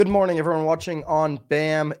Good morning, everyone watching on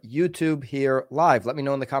BAM YouTube here live. Let me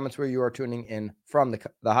know in the comments where you are tuning in from.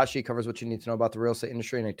 The Hot Sheet covers what you need to know about the real estate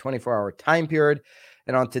industry in a 24-hour time period.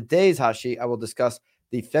 And on today's Hot Sheet, I will discuss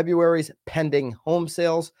the February's pending home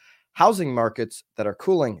sales, housing markets that are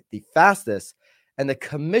cooling the fastest, and the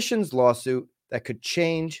commissions lawsuit that could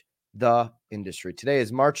change the industry. Today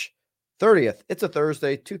is March 30th. It's a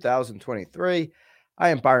Thursday, 2023. I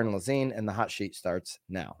am Byron Lazine, and the Hot Sheet starts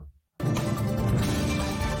now.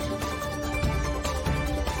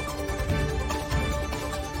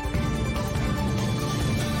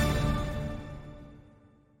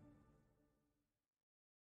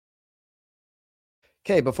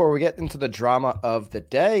 Okay, before we get into the drama of the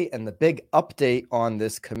day and the big update on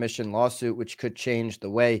this commission lawsuit, which could change the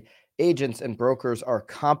way agents and brokers are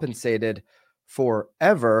compensated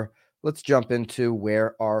forever, let's jump into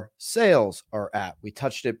where our sales are at. We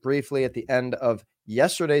touched it briefly at the end of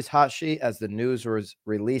yesterday's Hot Sheet as the news was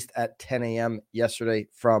released at 10 a.m. yesterday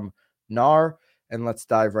from NAR. And let's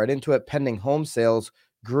dive right into it. Pending home sales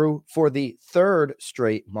grew for the third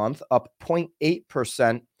straight month, up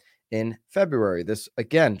 0.8% in February. This,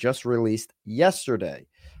 again, just released yesterday.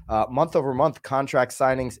 Month over month, contract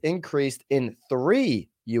signings increased in 3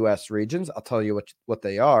 U.S. regions. I'll tell you what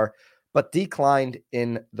they are, but declined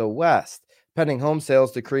in the West. Pending home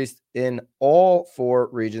sales decreased in all 4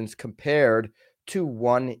 regions compared to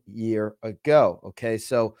 1 year ago. Okay,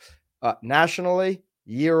 so nationally,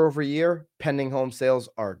 year over year, pending home sales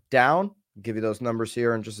are down. I'll give you those numbers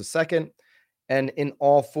here in just a second. And in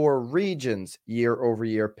all 4 regions, year over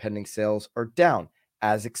year, pending sales are down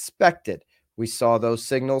as expected. We saw those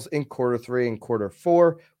signals in quarter 3 and quarter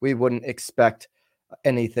 4. We wouldn't expect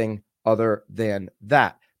anything other than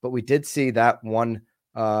that. But we did see that one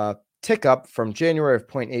tick up from January of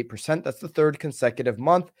 0.8%. That's the third consecutive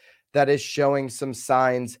month that is showing some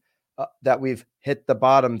signs that we've hit the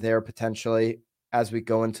bottom there potentially as we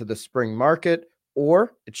go into the spring market,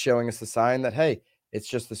 or it's showing us a sign that, hey, it's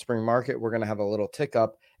just the spring market. We're going to have a little tick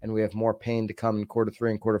up and we have more pain to come in quarter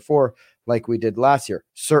 3 and quarter 4 like we did last year.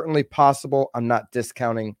 Certainly possible. I'm not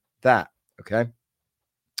discounting that. Okay.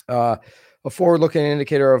 A forward-looking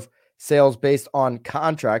indicator of sales based on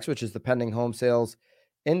contracts, which is the pending home sales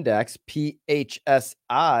index,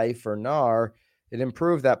 PHSI for NAR, it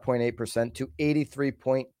improved that 0.8% to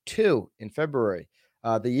 83.2 in February.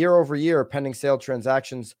 The year over year pending sale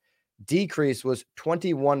transactions decrease was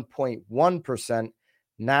 21.1%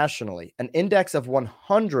 nationally. An index of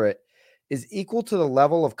 100 is equal to the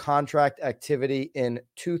level of contract activity in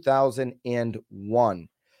 2001.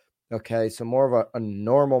 Okay, so more of a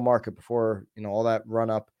normal market before, all that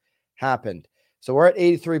run up happened. So we're at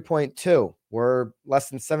 83.2. We're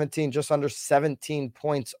less than 17, just under 17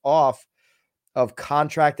 points off of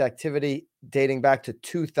contract activity dating back to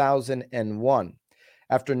 2001.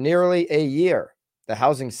 After nearly a year, the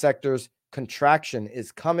housing sector's contraction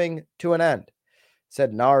is coming to an end,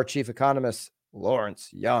 said NAR chief economist Lawrence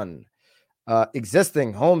Yun.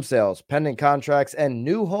 Existing home sales, pending contracts, and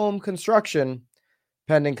new home construction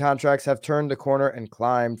pending contracts have turned the corner and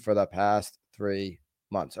climbed for the past 3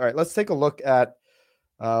 months. All right, let's take a look at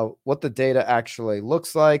what the data actually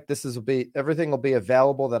looks like. Everything will be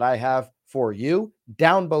available that I have for you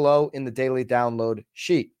down below in the daily download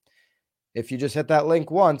sheet. If you just hit that link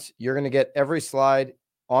once, you're going to get every slide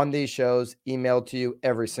on these shows emailed to you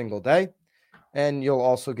every single day. And you'll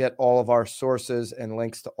also get all of our sources and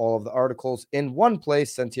links to all of the articles in one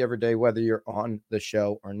place sent to you every day, whether you're on the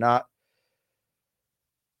show or not.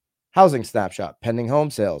 Housing snapshot, pending home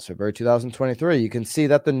sales, February 2023. You can see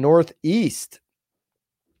that the Northeast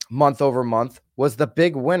month over month was the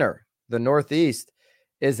big winner. The Northeast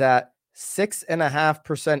is at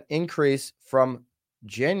 6.5% increase from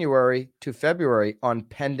January to February on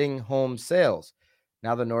pending home sales.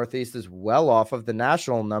 Now the Northeast is well off of the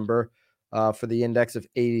national number for the index of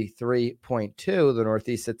 83.2. The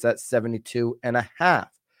Northeast sits at 72.5.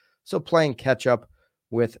 So playing catch up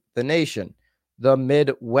with the nation. The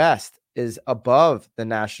Midwest is above the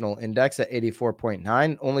national index at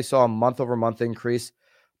 84.9. Only saw a month over month increase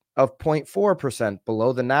of 0.4%,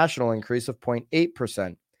 below the national increase of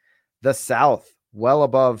 0.8%. The South, well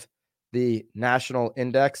above the national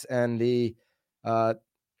index and the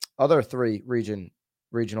other 3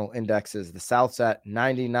 regional indexes. The South's at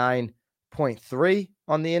 99.3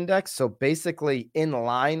 on the index, so basically in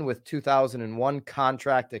line with 2001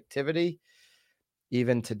 contract activity.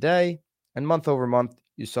 Even today, and month over month,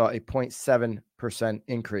 you saw a 0.7%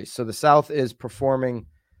 increase. So the South is performing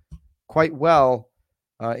quite well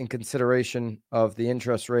in consideration of the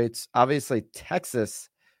interest rates. Obviously, Texas,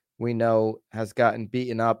 we know, has gotten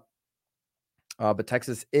beaten up but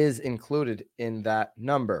Texas is included in that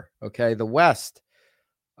number. Okay, the West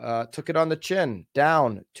took it on the chin,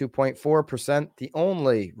 down 2.4%. The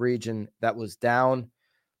only region that was down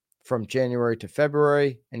from January to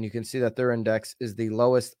February, and you can see that their index is the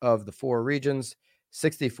lowest of the four regions,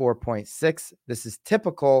 64.6. This is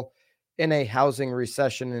typical in a housing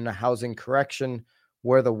recession, in a housing correction,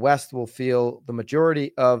 where the West will feel the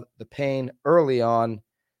majority of the pain early on,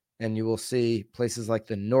 and you will see places like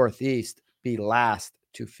the Northeast be last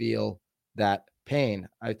to feel that pain.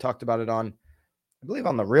 I talked about it on, I believe,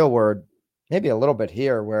 on the Real Word, maybe a little bit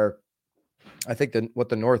here, where I think that what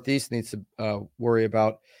the Northeast needs to worry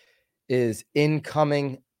about is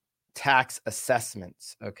incoming tax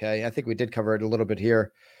assessments. Okay, I think we did cover it a little bit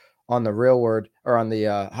here on the Real Word, or on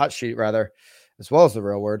the hot sheet rather, as well as the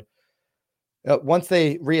Real Word. Once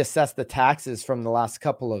they reassess the taxes from the last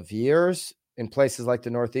couple of years in places like the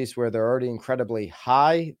Northeast where they're already incredibly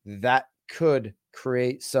high, that could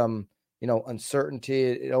create some, uncertainty.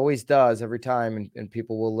 It always does every time, and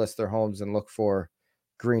people will list their homes and look for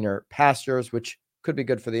greener pastures, which could be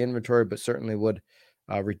good for the inventory, but certainly would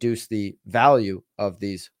reduce the value of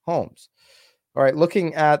these homes. All right,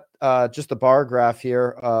 looking at just the bar graph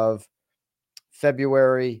here of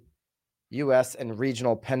February U.S. and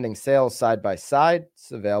regional pending sales side by side.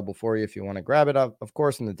 It's available for you if you want to grab it up, of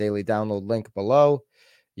course, in the daily download link below.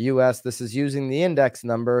 U.S., this is using the index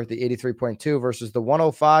number, the 83.2 versus the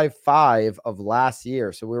 105.5 of last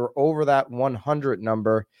year. So we were over that 100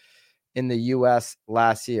 number in the U.S.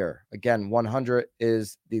 last year. Again, 100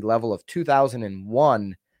 is the level of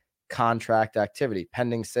 2001 contract activity.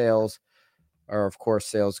 Pending sales are, of course,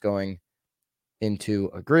 sales going into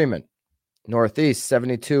agreement. Northeast,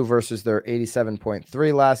 72 versus their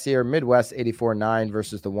 87.3 last year. Midwest, 84.9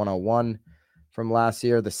 versus the 101 from last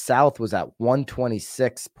year. The South was at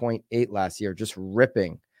 126.8 last year, just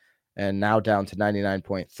ripping, and now down to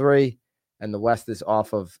 99.3. And the West is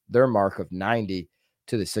off of their mark of 90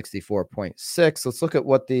 to the 64.6. Let's look at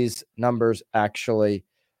what these numbers actually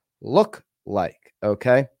look like,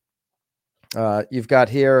 okay? You've got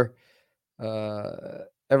here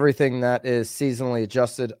everything that is seasonally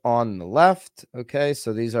adjusted on the left. Okay,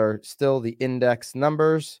 so these are still the index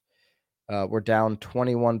numbers. We're down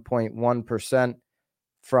 21.1%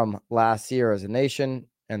 from last year as a nation,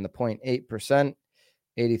 and the 0.8%,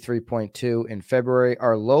 83.2 in February.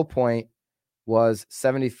 Our low point was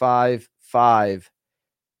 75.5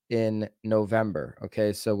 in November.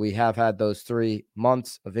 Okay, so we have had those 3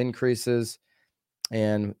 months of increases.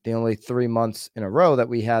 And the only 3 months in a row that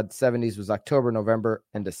we had 70s was October, November,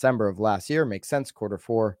 and December of last year. Makes sense.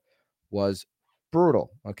 Q4 was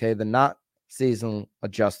brutal. Okay. The not season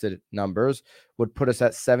adjusted numbers would put us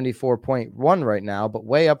at 74.1 right now, but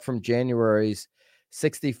way up from January's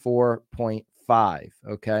 64.5.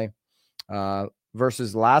 Okay.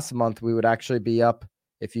 Versus last month, we would actually be up,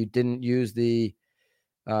 if you didn't use the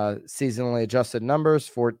seasonally adjusted numbers,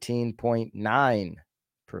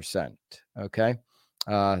 14.9%. Okay.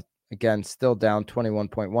 Again, still down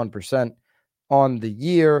 21.1% on the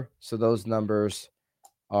year. So those numbers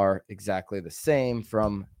are exactly the same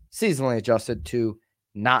from seasonally adjusted to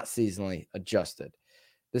not seasonally adjusted.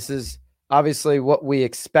 This is obviously what we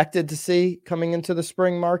expected to see coming into the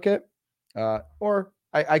spring market. Or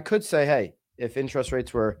I could say, hey, if interest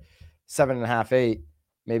rates were 7.5, 8,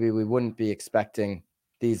 maybe we wouldn't be expecting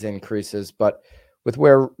these increases. But with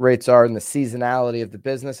where rates are and the seasonality of the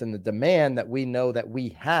business and the demand that we know that we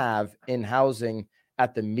have in housing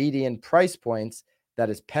at the median price points that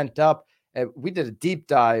is pent up. We did a deep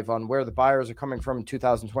dive on where the buyers are coming from in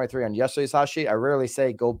 2023 on yesterday's hot sheet. I rarely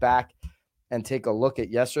say go back and take a look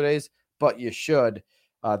at yesterday's, but you should.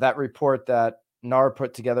 That report that NAR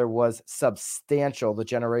put together was substantial. The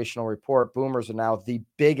generational report. Boomers are now the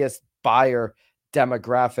biggest buyer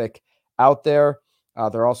demographic out there.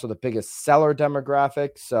 They're also the biggest seller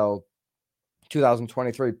demographic. So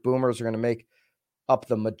 2023 boomers are going to make up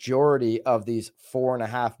the majority of these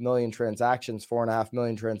 4.5 million transactions. 4.5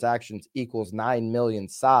 million transactions equals 9 million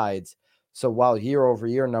sides. So while year over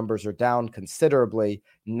year numbers are down considerably,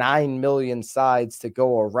 9 million sides to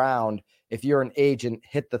go around. If you're an agent,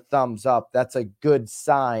 hit the thumbs up. That's a good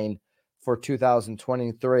sign for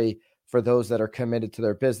 2023 for those that are committed to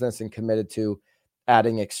their business and committed to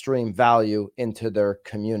adding extreme value into their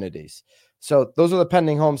communities. So those are the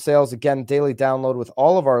pending home sales. Again, daily download with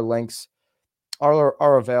all of our links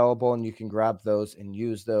are available, and you can grab those and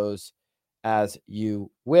use those as you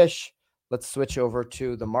wish. Let's switch over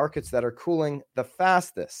to the markets that are cooling the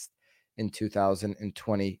fastest in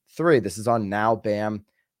 2023. This is on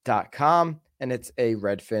nowbam.com, and it's a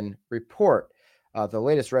Redfin report. The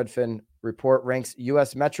latest Redfin report ranks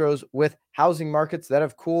U.S. metros with housing markets that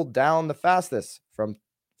have cooled down the fastest from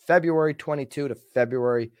February 22 to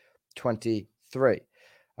February 23.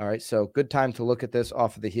 All right, so good time to look at this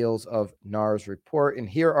off of the heels of NAR's report. And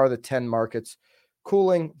here are the 10 markets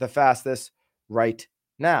cooling the fastest right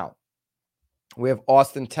now. We have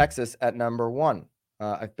Austin, Texas at number 1.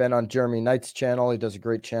 I've been on Jeremy Knight's channel. He does a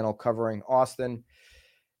great channel covering Austin.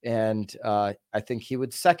 And I think he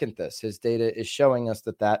would second this. His data is showing us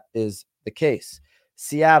that that is the case.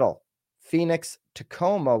 Seattle, Phoenix,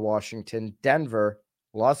 Tacoma, Washington, Denver,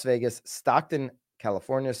 Las Vegas, Stockton,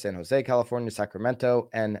 California, San Jose, California, Sacramento,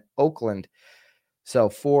 and Oakland. So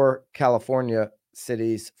 4 California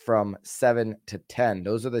cities from 7 to 10.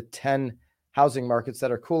 Those are the 10 housing markets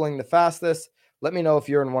that are cooling the fastest. Let me know if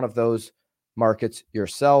you're in one of those markets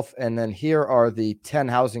yourself. And then here are the 10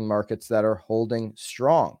 housing markets that are holding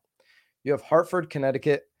strong. You have Hartford,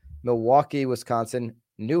 Connecticut, Milwaukee, Wisconsin,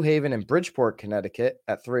 New Haven, and Bridgeport, Connecticut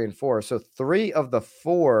at 3 and 4. So 3 of the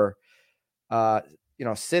 4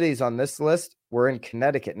 cities on this list were in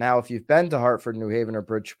Connecticut. Now, if you've been to Hartford, New Haven, or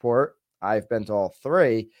Bridgeport, I've been to all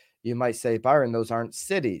 3, you might say, Byron, those aren't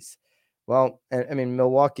cities. Well, I mean,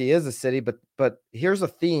 Milwaukee is a city, but here's a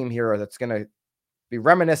theme here that's going to be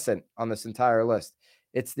reminiscent on this entire list.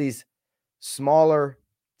 It's these smaller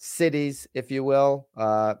cities, if you will.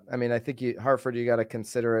 I mean, I think Hartford, you got to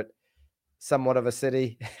consider it somewhat of a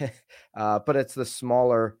city, but it's the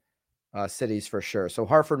smaller cities for sure. So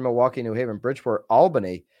Hartford, Milwaukee, New Haven, Bridgeport,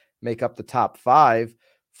 Albany make up the top 5,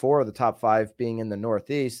 4 of the top 5 being in the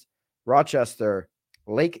Northeast. Rochester,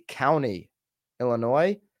 Lake County,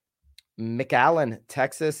 Illinois, McAllen,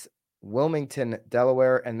 Texas, Wilmington,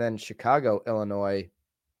 Delaware, and then Chicago, Illinois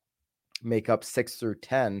make up 6 through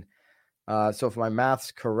 10. So if my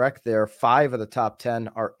math's correct there, 5 of the top 10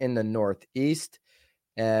 are in the Northeast.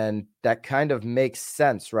 And that kind of makes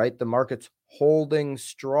sense, right? The market's holding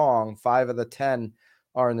strong. 5 of the 10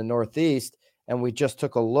 are in the Northeast. And we just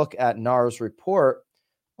took a look at NAR's report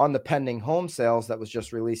on the pending home sales that was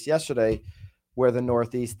just released yesterday, where the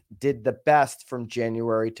Northeast did the best from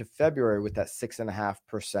January to February with that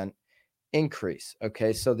 6.5% increase.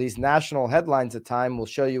 Okay, so these national headlines at time will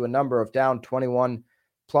show you a number of down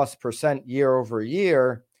 21+% year over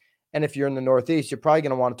year. And if you're in the Northeast, you're probably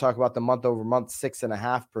going to want to talk about the month over month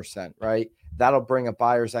 6.5%, right? That'll bring a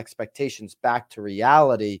buyer's expectations back to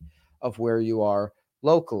reality of where you are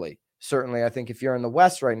locally. Certainly, I think if you're in the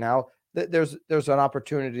West right now, there's an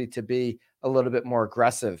opportunity to be a little bit more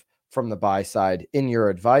aggressive from the buy side in your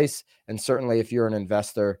advice. And certainly if you're an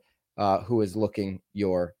investor who is looking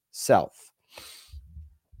yourself.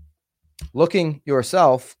 Looking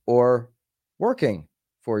yourself or working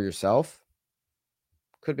for yourself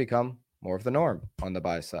could become more of the norm on the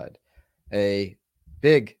buy side. A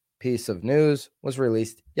big piece of news was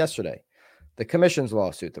released yesterday. The commissions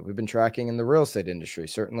lawsuit that we've been tracking in the real estate industry,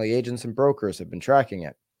 certainly agents and brokers have been tracking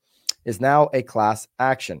it, is now a class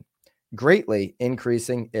action, greatly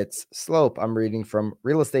increasing its slope. I'm reading from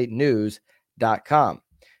realestatenews.com.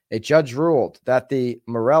 A judge ruled that the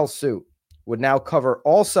Morel suit would now cover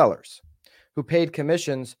all sellers who paid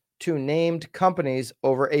commissions to named companies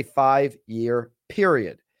over a 5-year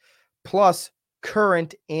period, plus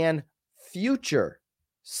current and future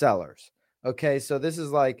sellers. Okay, so this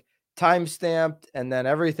is like time-stamped and then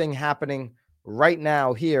everything happening right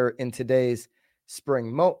now here in today's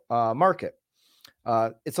spring market.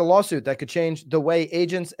 It's a lawsuit that could change the way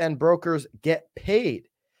agents and brokers get paid.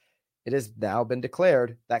 It has now been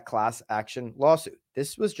declared that class action lawsuit.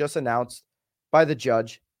 This was just announced by the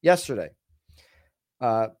judge yesterday.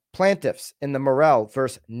 Plaintiffs in the Morel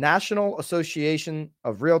versus National Association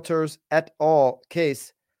of Realtors et al.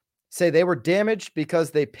 Case say they were damaged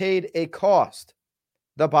because they paid a cost,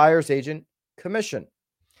 the buyer's agent commission,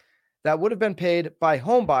 that would have been paid by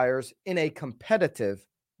home buyers in a competitive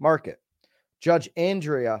market. Judge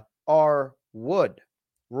Andrea R. Wood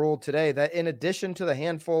ruled today that in addition to the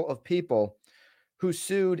handful of people who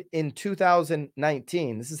sued in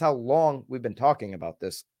 2019, this is how long we've been talking about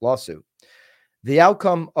this lawsuit, the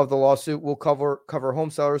outcome of the lawsuit will cover home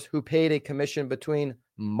sellers who paid a commission between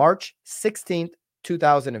March 16th,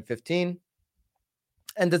 2015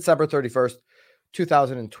 and December 31st,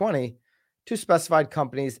 2020 to specified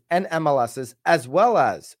companies and MLSs, as well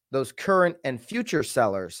as those current and future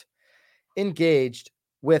sellers engaged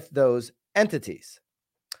with those entities.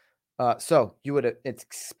 So you would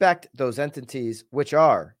expect those entities, which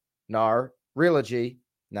are NAR, Realogy,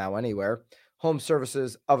 Now Anywhere, Home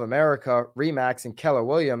Services of America, RE/MAX, and Keller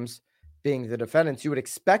Williams being the defendants, you would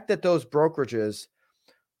expect that those brokerages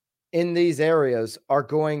in these areas are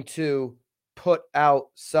going to put out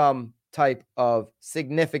some type of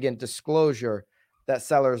significant disclosure that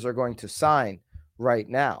sellers are going to sign right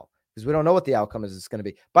now, because we don't know what the outcome is going to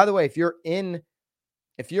be. By the way, if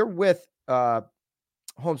you're with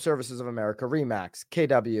Home Services of America, Remax,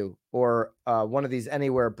 KW, or one of these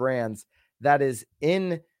Anywhere brands that is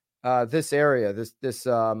in this area, there's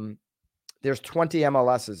 20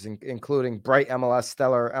 MLSs, including Bright MLS,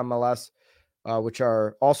 Stellar MLS, which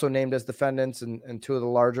are also named as defendants, and two of the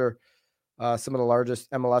larger, some of the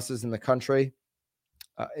largest MLSs in the country.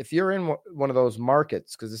 If you're in one of those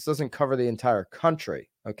markets, because this doesn't cover the entire country,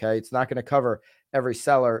 okay, it's not going to cover every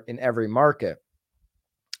seller in every market.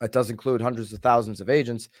 It does include hundreds of thousands of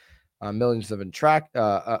agents, millions of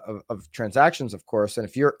transactions, of course. And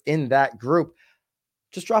if you're in that group,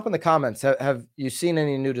 just drop in the comments. Have you seen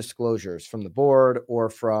any new disclosures from the board or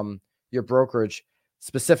from your brokerage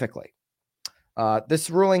specifically?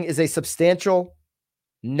 This ruling is a substantial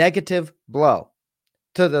negative blow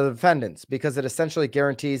to the defendants because it essentially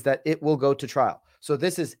guarantees that it will go to trial. So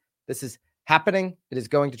this is happening. It is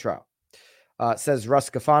going to trial. Says Russ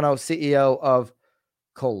Cafano, CEO of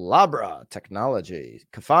Collabra Technology.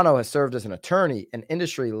 Cafano has served as an attorney and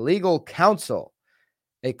industry legal counsel.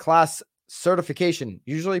 A class certification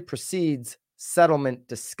usually precedes settlement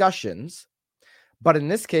discussions, but in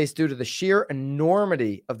this case, due to the sheer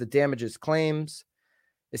enormity of the damages claims,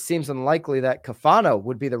 it seems unlikely that Cafano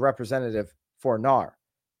would be the representative for NAR.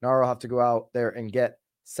 NAR will have to go out there and get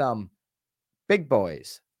some big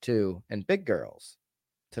boys and big girls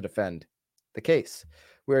to defend the case.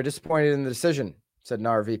 We are disappointed in the decision, said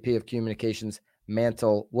NAR VP of Communications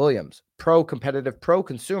Mantle Williams. Pro-competitive,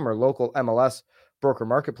 pro-consumer local MLS broker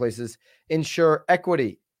marketplaces ensure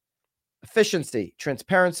equity, efficiency,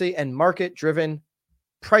 transparency, and market-driven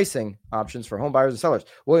pricing options for home buyers and sellers.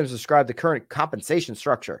 Williams described the current compensation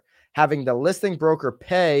structure, having the listing broker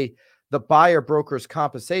pay the buyer broker's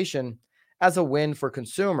compensation, as a win for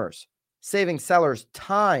consumers, saving sellers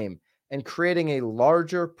time and creating a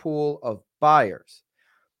larger pool of buyers.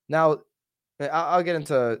 Now, I'll get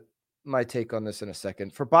into my take on this in a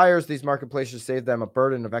second. For buyers, these marketplaces save them a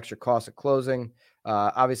burden of extra costs at closing.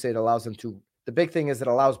 Obviously, it allows them to, the big thing is it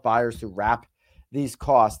allows buyers to wrap these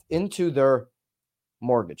costs into their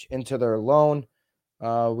mortgage, into their loan.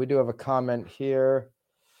 We do have a comment here.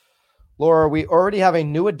 Laura, we already have a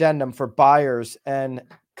new addendum for buyers and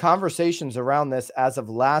conversations around this as of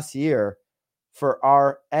last year for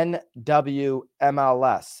our NW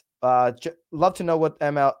MLS. Love to know what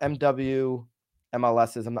MW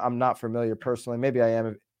MLS is. I'm not familiar personally. Maybe I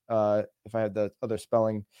am if I have the other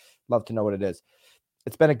spelling. Love to know what it is.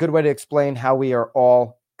 It's been a good way to explain how we are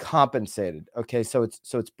all compensated. Okay, so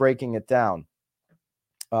it's breaking it down.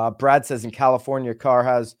 Brad says in California, CAR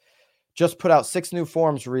has just put out 6 new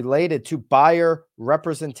forms related to buyer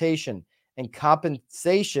representation and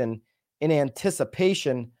compensation in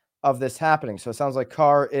anticipation of this happening. So it sounds like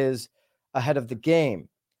CAR is ahead of the game.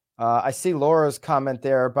 I see Laura's comment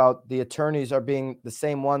there about the attorneys are being the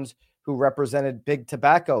same ones who represented Big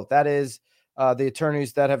Tobacco. That is the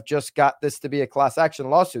attorneys that have just got this to be a class action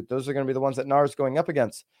lawsuit. Those are going to be the ones that NAR is going up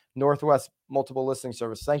against. Northwest Multiple Listing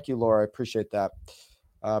Service. Thank you, Laura. I appreciate that.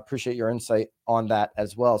 Appreciate your insight on that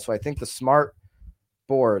as well. So I think the smart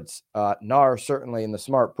boards, NAR certainly, and the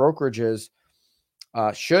smart brokerages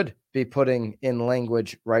should be putting in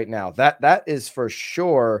language right now. That is for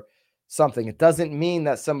sure something. It doesn't mean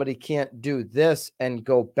that somebody can't do this and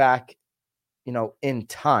go back, in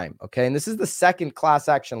time. Okay. And this is the second class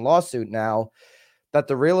action lawsuit now that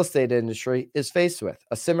the real estate industry is faced with.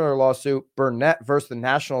 A similar lawsuit, Burnett versus the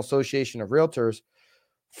National Association of Realtors,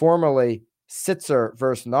 formerly Sitzer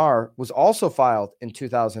versus NAR, was also filed in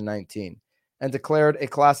 2019 and declared a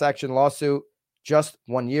class action lawsuit just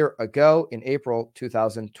 1 year ago in April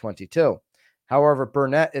 2022. However,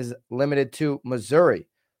 Burnett is limited to Missouri,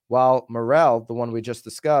 while Morrell, the one we just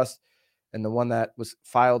discussed, and the one that was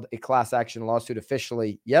filed a class action lawsuit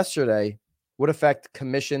officially yesterday, would affect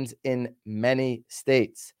commissions in many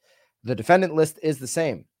states. The defendant list is the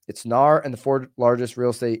same. It's NAR and the 4 largest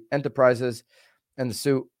real estate enterprises, and the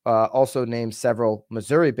suit also names several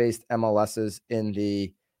Missouri-based MLSs in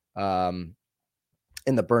the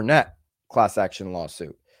Burnett class action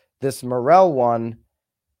lawsuit. This Morrell one,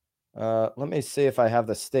 let me see if I have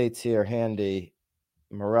the states here handy.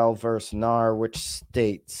 Morrell versus NAR, which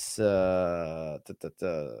states? Let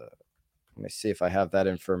me see if I have that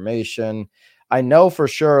information. I know for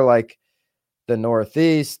sure, like the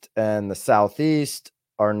Northeast and the Southeast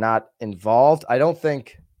are not involved. I don't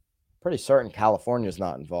think. Pretty certain California is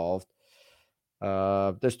not involved.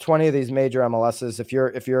 There's 20 of these major MLSs. If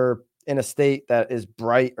you're in a state that is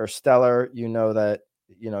Bright or Stellar, that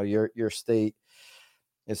your state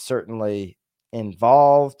is certainly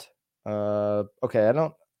involved. Okay,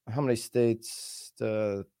 how many states?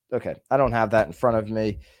 Okay, I don't have that in front of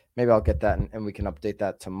me. Maybe I'll get that and we can update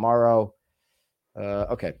that tomorrow.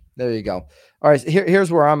 Okay, there you go. All right,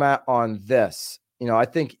 here's where I'm at on this. I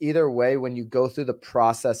think either way, when you go through the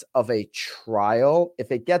process of a trial,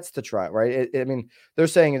 if it gets to trial, right? I mean, they're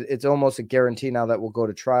saying it's almost a guarantee now that we'll go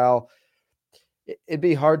to trial. It'd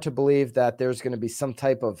be hard to believe that there's going to be some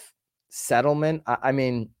type of settlement. I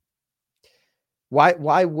mean,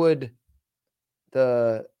 why would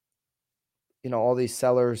the all these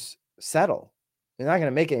sellers settle? They're not going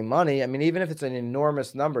to make any money. I mean, even if it's an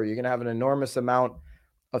enormous number, you're going to have an enormous amount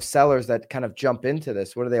of sellers that kind of jump into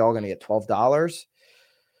this. What are they all going to get? $12?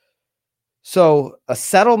 So a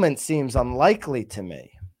settlement seems unlikely to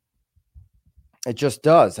me. It just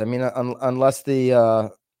does. I mean, unless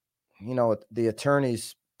the the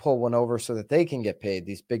attorneys pull one over so that they can get paid,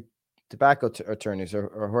 these big tobacco attorneys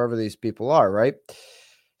or whoever these people are, right?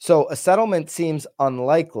 So a settlement seems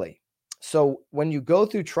unlikely. So when you go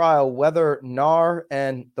through trial, whether NAR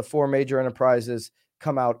and the four major enterprises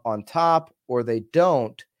come out on top or they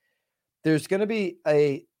don't, there's going to be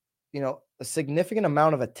a significant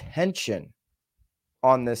amount of attention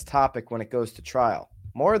on this topic when it goes to trial,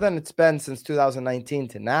 more than it's been since 2019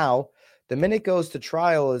 to now. The minute it goes to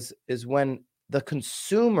trial is when the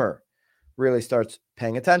consumer really starts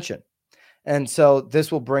paying attention. And so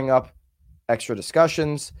this will bring up extra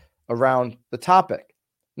discussions around the topic.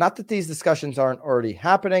 Not that these discussions aren't already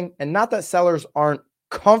happening, and not that sellers aren't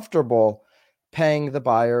comfortable paying the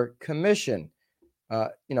buyer commission,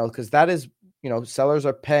 because that is, sellers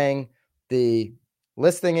are paying the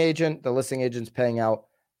listing agent is paying out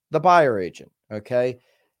the buyer agent. Okay.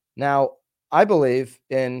 Now, I believe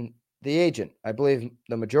in the agent. I believe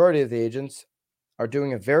the majority of the agents are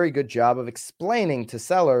doing a very good job of explaining to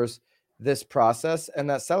sellers this process, and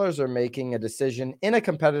that sellers are making a decision in a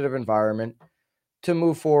competitive environment to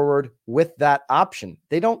move forward with that option.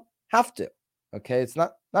 They don't have to. Okay. It's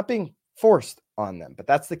not being forced on them, but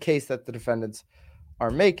that's the case that the defendants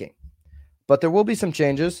are making. But there will be some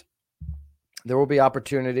changes. There will be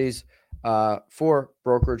opportunities for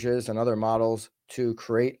brokerages and other models to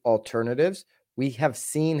create alternatives. We have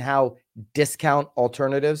seen how discount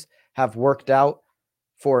alternatives have worked out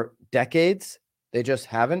for decades. They just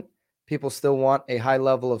haven't. People still want a high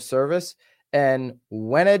level of service. And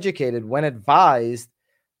when educated, when advised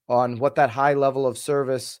on what that high level of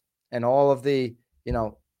service and all of the,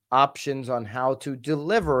 options on how to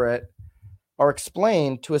deliver it are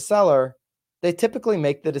explained to a seller, they typically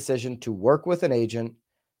make the decision to work with an agent,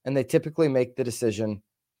 and they typically make the decision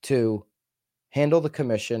to handle the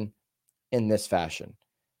commission in this fashion.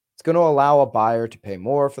 It's going to allow a buyer to pay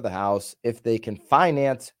more for the house if they can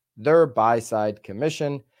finance their buy-side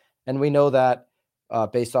commission. And we know that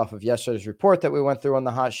based off of yesterday's report that we went through on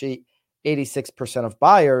the hot sheet, 86% of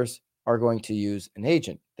buyers are going to use an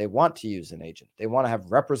agent. They want to use an agent. They want to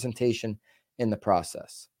have representation in the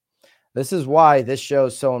process. This is why this show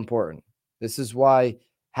is so important. This is why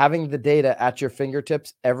having the data at your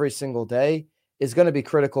fingertips every single day is going to be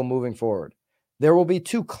critical moving forward. There will be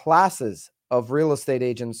two classes of real estate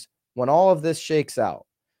agents when all of this shakes out,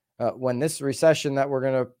 when this recession that we're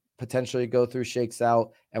going to potentially go through shakes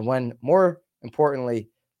out, and when, more importantly,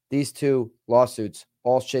 these two lawsuits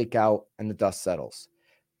all shake out and the dust settles.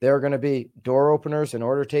 There are going to be door openers and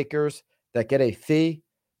order takers that get a fee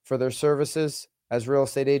for their services as real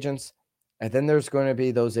estate agents. And then there's going to be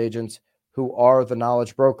those agents who are the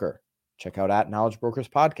knowledge broker. Check out at Knowledge Brokers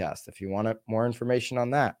Podcast if you want more information on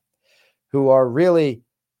that, who are really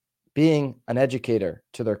being an educator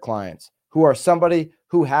to their clients, who are somebody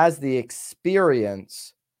who has the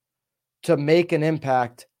experience to make an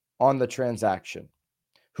impact on the transaction,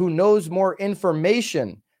 who knows more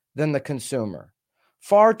information than the consumer.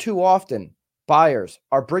 Far too often, buyers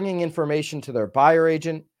are bringing information to their buyer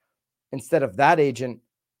agent instead of that agent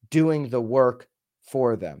doing the work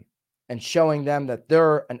for them and showing them that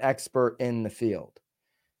they're an expert in the field.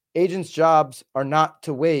 Agents' jobs are not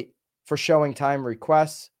to wait for showing time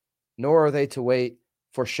requests, nor are they to wait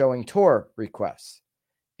for showing tour requests.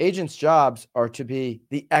 Agents' jobs are to be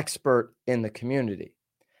the expert in the community.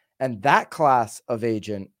 And that class of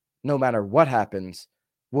agent, no matter what happens,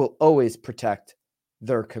 will always protect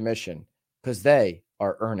their commission because they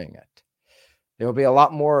are earning it. There will be a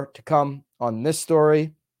lot more to come on this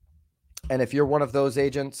story. And if you're one of those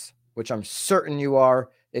agents, which I'm certain you are,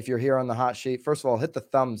 if you're here on the hot sheet, first of all, hit the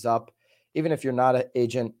thumbs up. Even if you're not an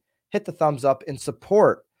agent, hit the thumbs up in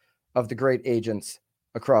support of the great agents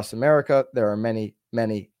across America. There are many,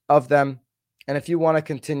 many of them. And if you want to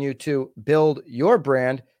continue to build your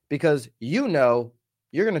brand because you know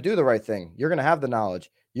you're going to do the right thing. You're going to have the knowledge.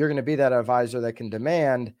 You're going to be that advisor that can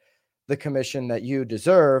demand the commission that you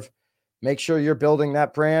deserve. Make sure you're building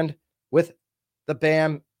that brand with the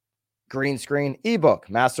BAM green screen ebook,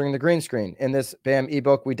 Mastering the Green Screen. In this BAM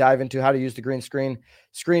ebook, we dive into how to use the green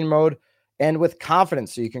screen mode and with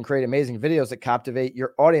confidence so you can create amazing videos that captivate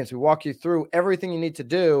your audience. We walk you through everything you need to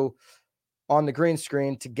do on the green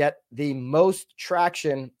screen to get the most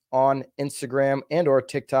traction on Instagram and or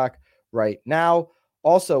TikTok right now.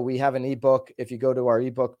 Also, we have an ebook, if you go to our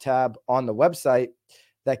ebook tab on the website,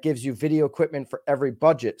 that gives you video equipment for every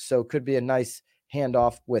budget. So it could be a nice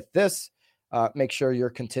handoff with this. Make sure you're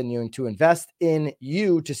continuing to invest in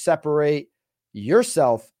you to separate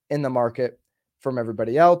yourself in the market from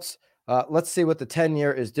everybody else. Let's see what the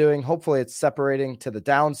 10-year is doing. Hopefully it's separating to the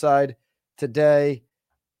downside today.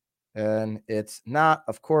 And it's not.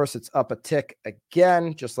 Of course, it's up a tick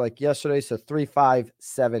again, just like yesterday. So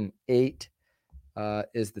 3,578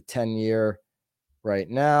 is the 10-year right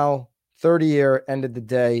now. 30-year ended the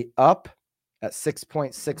day up at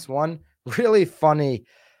 6.61. Really funny.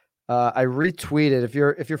 I retweeted. If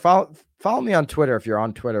you're follow me on Twitter. If you're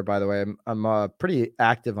on Twitter, by the way, I'm pretty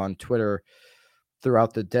active on Twitter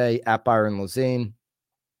throughout the day at Byron Lazine.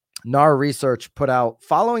 NAR Research put out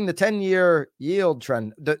following the 10-year yield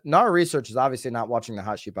trend. The NAR Research is obviously not watching the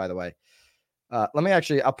hot sheet, by the way. I'll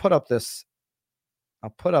put up.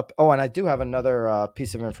 Oh, and I do have another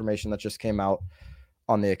piece of information that just came out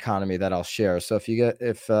on the economy that I'll share. So if you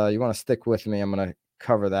want to stick with me, I'm going to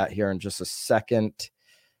cover that here in just a second.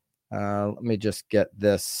 Let me just get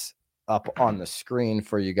this up on the screen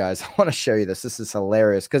for you guys. I want to show you this. This is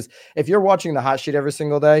hilarious because if you're watching the hot sheet every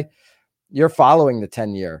single day, you're following the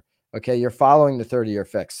 10-year. Okay, you're following the 30-year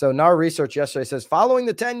fix. So NAR Research yesterday says, following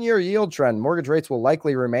the 10-year yield trend, mortgage rates will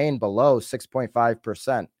likely remain below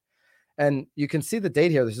 6.5%. And you can see the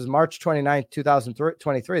date here. This is March 29th,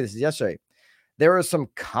 2023. This is yesterday. There was some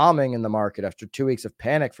calming in the market after 2 weeks of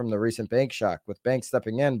panic from the recent bank shock, with banks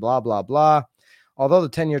stepping in, blah, blah, blah. Although the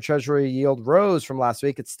 10-year Treasury yield rose from last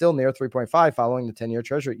week, it's still near 3.5 following the 10-year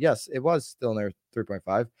Treasury. Yes, it was still near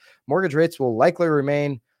 3.5. Mortgage rates will likely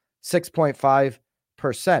remain 6.5%.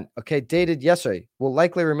 Okay, dated yesterday, will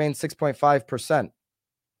likely remain 6.5%.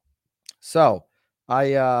 So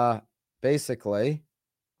I basically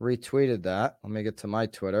retweeted that. Let me get to my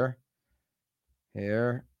Twitter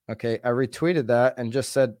here. Okay, I retweeted that and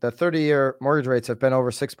just said the 30-year mortgage rates have been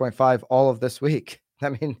over 6.5 all of this week. I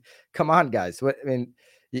mean, come on, guys.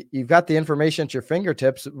 You've got the information at your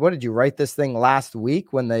fingertips. What did you write this thing last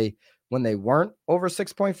week when they weren't over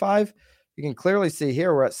 6.5? You can clearly see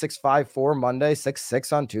here we're at 6.54 Monday,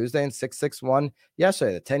 6.6 on Tuesday, and 6.61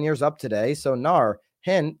 yesterday. The 10 years up today. So NAR,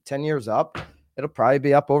 hint, 10 years up. It'll probably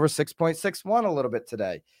be up over 6.61 a little bit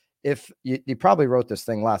today. If you probably wrote this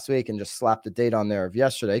thing last week and just slapped a date on there of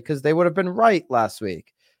yesterday, because they would have been right last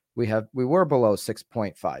week. We were below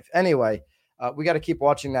 6.5. Anyway, we got to keep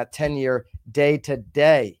watching that 10-year day to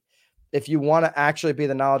day. If you want to actually be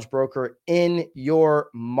the knowledge broker in your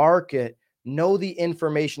market, know the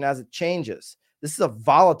information as it changes. This is a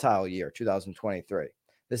volatile year, 2023.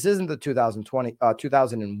 This isn't the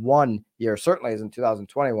 2001 year. Certainly isn't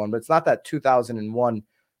 2021, but it's not that 2001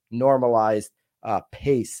 normalized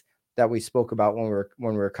pace that we spoke about when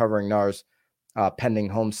we were covering NAR's pending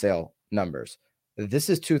home sale numbers. This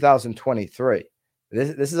is 2023.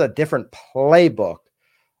 This is a different playbook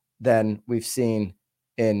than we've seen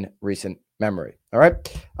in recent memory. All right.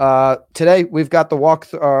 Today we've got the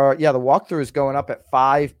walkthrough. The walkthrough is going up at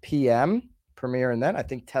 5 p.m. Premiere, and then I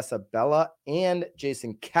think Tessa Bella and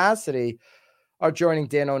Jason Cassidy are joining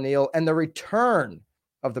Dan O'Neill, and the return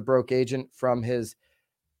of the broke agent from his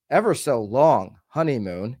ever so long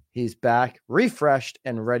honeymoon. He's back, refreshed,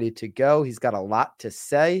 and ready to go. He's got a lot to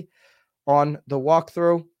say on the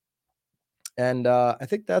walkthrough. And I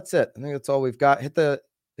think that's it. I think that's all we've got. Hit the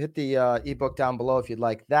ebook down below if you'd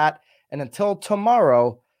like that. And until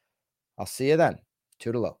tomorrow, I'll see you then.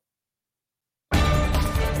 Toodaloo.